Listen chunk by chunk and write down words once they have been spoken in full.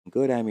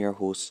Good, I'm your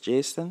host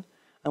Jason,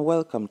 and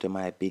welcome to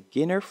my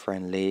beginner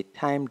friendly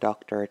Time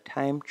Doctor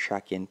time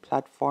tracking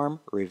platform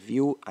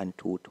review and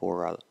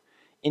tutorial.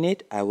 In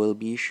it, I will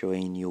be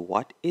showing you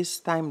what is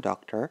Time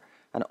Doctor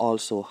and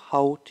also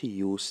how to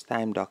use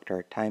Time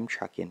Doctor time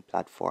tracking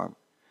platform.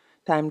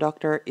 Time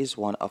Doctor is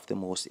one of the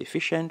most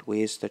efficient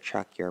ways to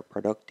track your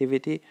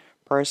productivity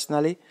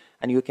personally,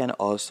 and you can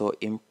also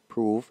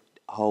improve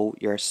how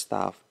your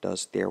staff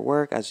does their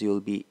work as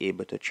you'll be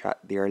able to track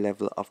their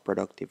level of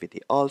productivity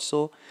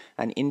also,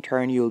 and in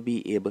turn you'll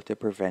be able to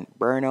prevent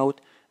burnout,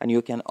 and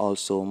you can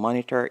also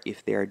monitor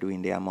if they are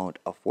doing the amount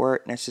of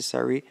work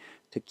necessary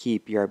to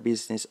keep your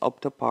business up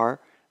to par,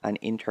 and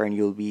in turn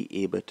you'll be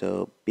able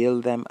to bill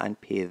them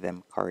and pay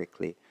them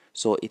correctly.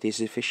 So it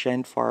is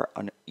efficient for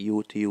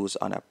you to use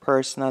on a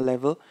personal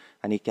level,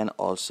 and it can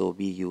also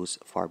be used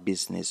for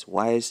business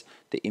wise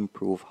to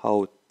improve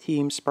how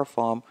teams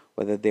perform,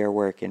 whether they're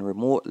working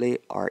remotely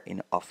or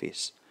in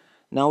office.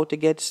 Now to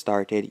get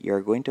started, you're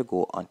going to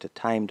go onto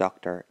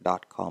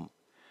timedoctor.com.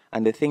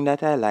 And the thing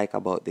that I like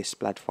about this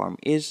platform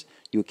is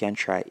you can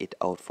try it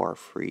out for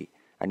free.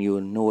 And you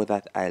will know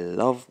that I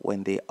love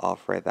when they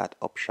offer that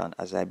option,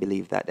 as I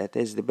believe that that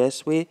is the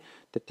best way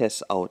to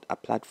test out a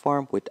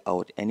platform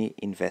without any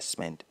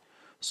investment.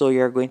 So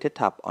you're going to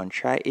tap on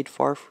try it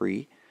for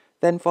free.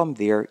 Then from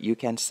there, you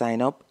can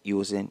sign up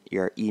using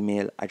your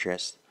email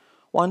address.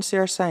 Once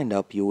you're signed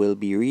up, you will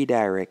be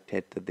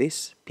redirected to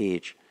this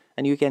page,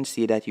 and you can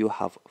see that you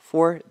have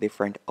four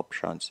different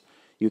options.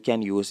 You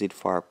can use it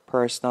for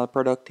personal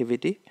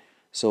productivity.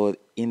 So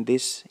in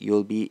this,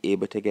 you'll be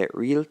able to get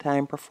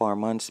real-time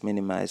performance,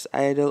 minimize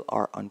idle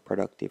or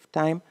unproductive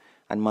time,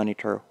 and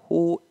monitor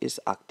who is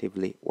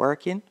actively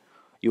working.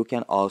 You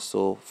can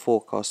also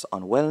focus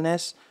on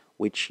wellness,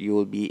 which you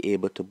will be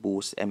able to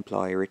boost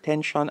employee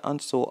retention and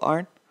so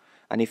on.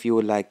 And if you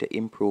would like to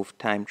improve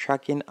time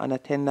tracking and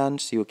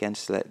attendance, you can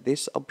select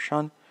this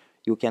option.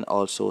 You can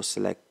also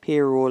select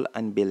payroll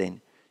and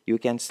billing. You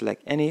can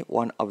select any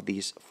one of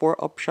these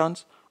four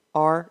options,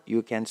 or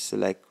you can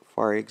select,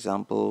 for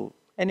example,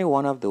 any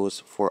one of those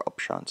four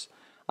options.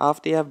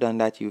 After you have done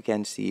that, you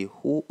can see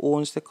who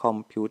owns the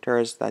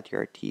computers that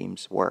your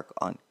teams work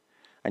on.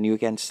 And you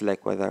can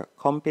select whether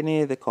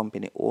the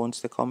company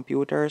owns the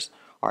computers,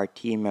 or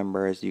team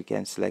members. You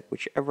can select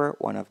whichever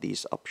one of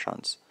these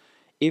options.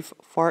 If,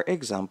 for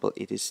example,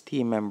 it is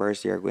team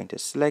members, you're going to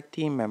select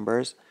team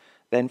members.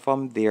 Then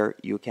from there,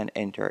 you can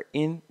enter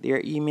in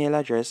their email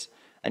address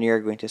and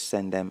you're going to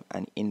send them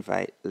an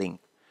invite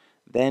link.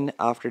 Then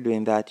after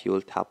doing that,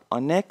 you'll tap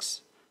on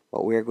next,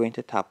 but we're going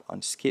to tap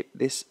on skip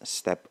this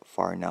step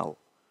for now.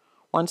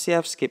 Once you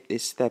have skipped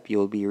this step,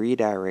 you'll be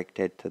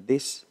redirected to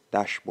this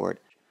dashboard.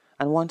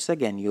 And once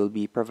again, you'll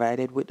be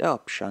provided with the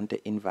option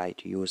to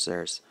invite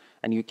users.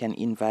 And you can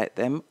invite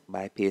them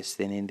by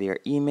pasting in their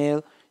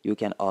email. You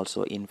can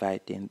also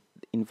invite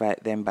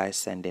them by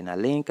sending a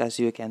link, as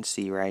you can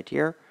see right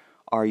here,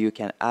 or you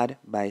can add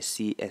by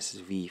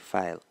CSV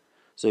file.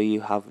 So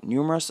you have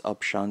numerous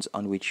options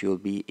on which you'll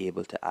be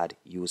able to add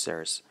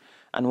users.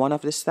 And one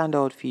of the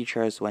standout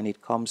features when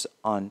it comes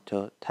on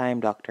to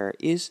Time Doctor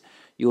is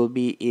you'll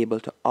be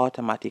able to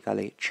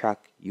automatically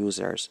track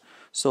users.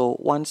 So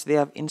once they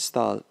have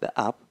installed the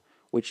app,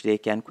 which they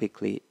can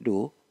quickly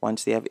do,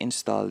 once they have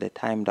installed the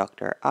Time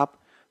Doctor app,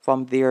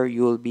 from there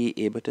you'll be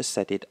able to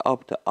set it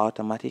up to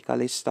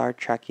automatically start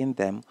tracking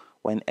them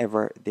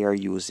whenever they're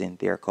using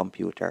their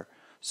computer.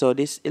 So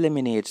this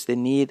eliminates the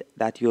need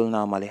that you'll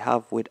normally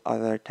have with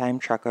other time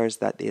trackers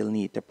that they'll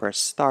need to press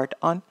start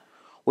on.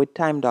 With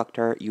Time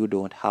Doctor, you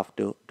don't have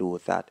to do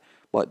that,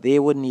 but they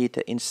would need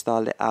to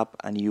install the app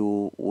and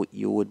you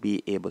would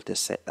be able to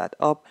set that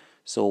up.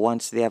 So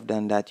once they have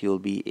done that, you'll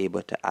be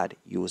able to add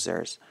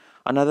users.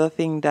 Another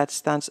thing that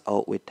stands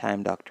out with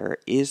Time Doctor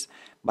is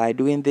by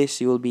doing this,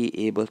 you'll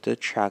be able to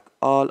track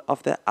all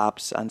of the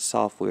apps and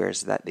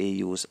softwares that they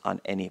use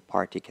on any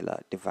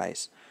particular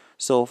device.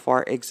 So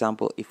for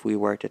example, if we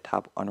were to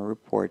tap on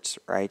reports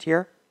right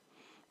here,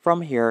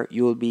 from here,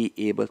 you'll be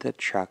able to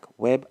track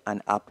web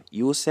and app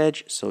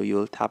usage. So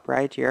you'll tap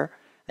right here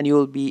and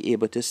you'll be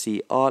able to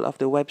see all of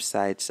the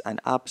websites and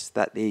apps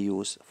that they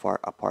use for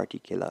a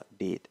particular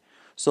date.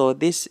 So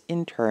this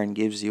in turn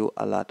gives you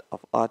a lot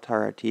of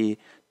authority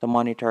to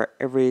monitor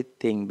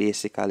everything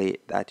basically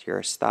that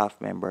your staff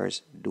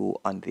members do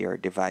on their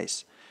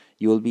device.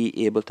 You'll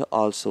be able to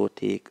also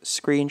take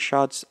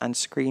screenshots and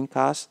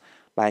screencasts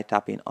by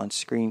tapping on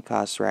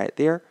screencast right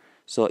there.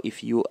 So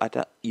if you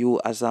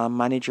as a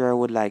manager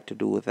would like to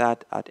do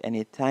that at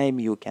any time,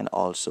 you can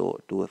also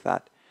do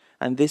that.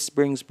 And this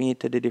brings me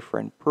to the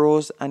different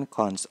pros and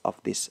cons of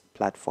this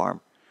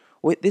platform.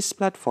 With this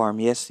platform,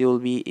 yes, you'll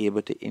be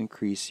able to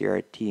increase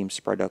your team's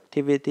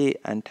productivity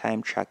and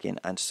time tracking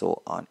and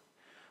so on.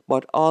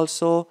 But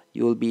also,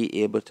 you'll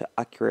be able to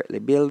accurately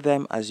bill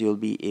them, as you'll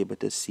be able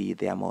to see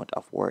the amount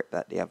of work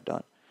that they have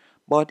done.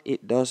 But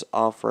it does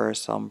offer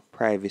some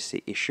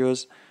privacy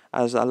issues,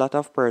 as a lot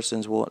of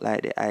persons won't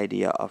like the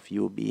idea of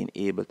you being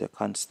able to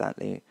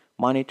constantly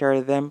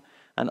monitor them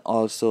and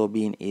also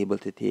being able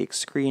to take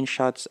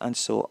screenshots and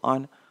so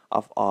on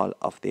of all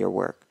of their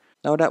work.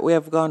 Now that we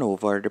have gone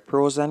over the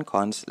pros and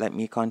cons, let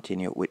me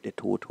continue with the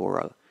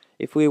tutorial.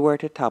 If we were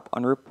to tap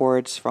on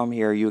reports, from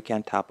here you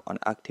can tap on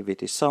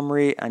activity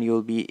summary and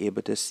you'll be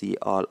able to see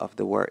all of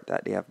the work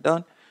that they have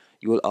done.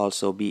 You will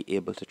also be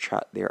able to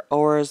track their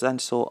hours and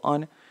so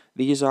on.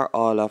 These are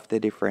all of the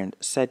different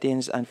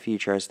settings and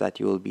features that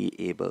you will be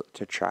able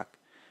to track.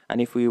 And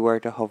if we were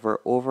to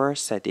hover over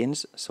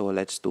settings, so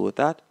let's do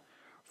that.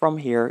 From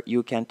here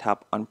you can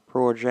tap on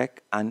project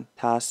and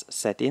task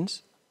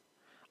settings.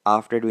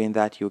 After doing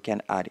that, you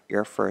can add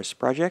your first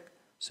project.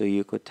 So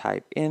you could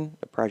type in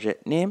the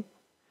project name.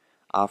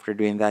 After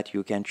doing that,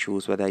 you can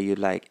choose whether you'd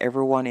like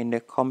everyone in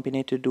the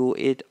company to do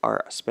it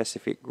or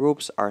specific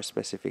groups or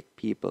specific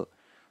people.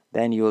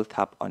 Then you'll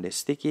tap on the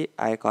sticky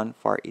icon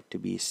for it to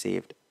be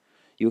saved.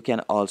 You can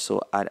also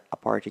add a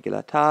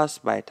particular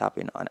task by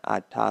tapping on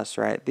add task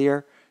right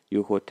there.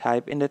 You could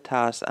type in the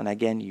task and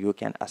again you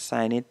can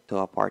assign it to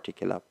a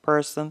particular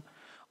person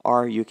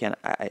or you can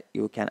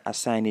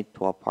assign it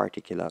to a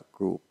particular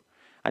group.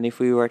 And if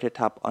we were to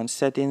tap on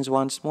settings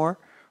once more,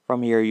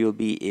 from here you'll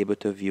be able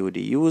to view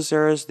the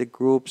users, the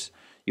groups.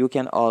 You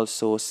can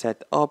also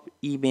set up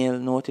email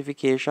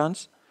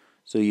notifications.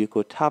 So you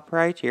could tap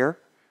right here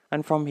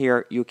and from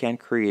here you can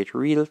create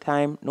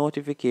real-time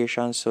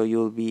notifications, so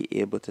you'll be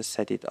able to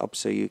set it up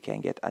so you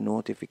can get a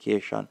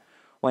notification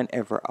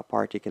whenever a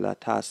particular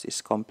task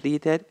is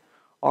completed,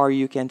 or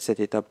you can set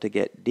it up to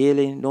get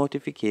daily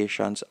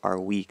notifications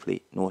or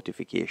weekly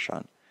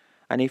notification.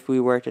 And if we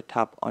were to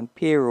tap on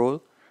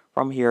payroll,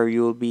 from here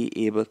you'll be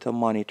able to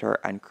monitor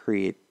and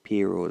create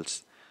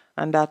payrolls.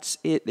 And that's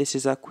it. This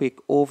is a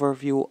quick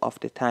overview of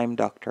the Time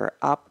Doctor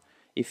app.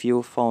 If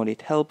you found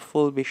it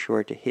helpful, be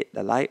sure to hit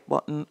the like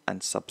button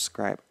and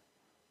subscribe.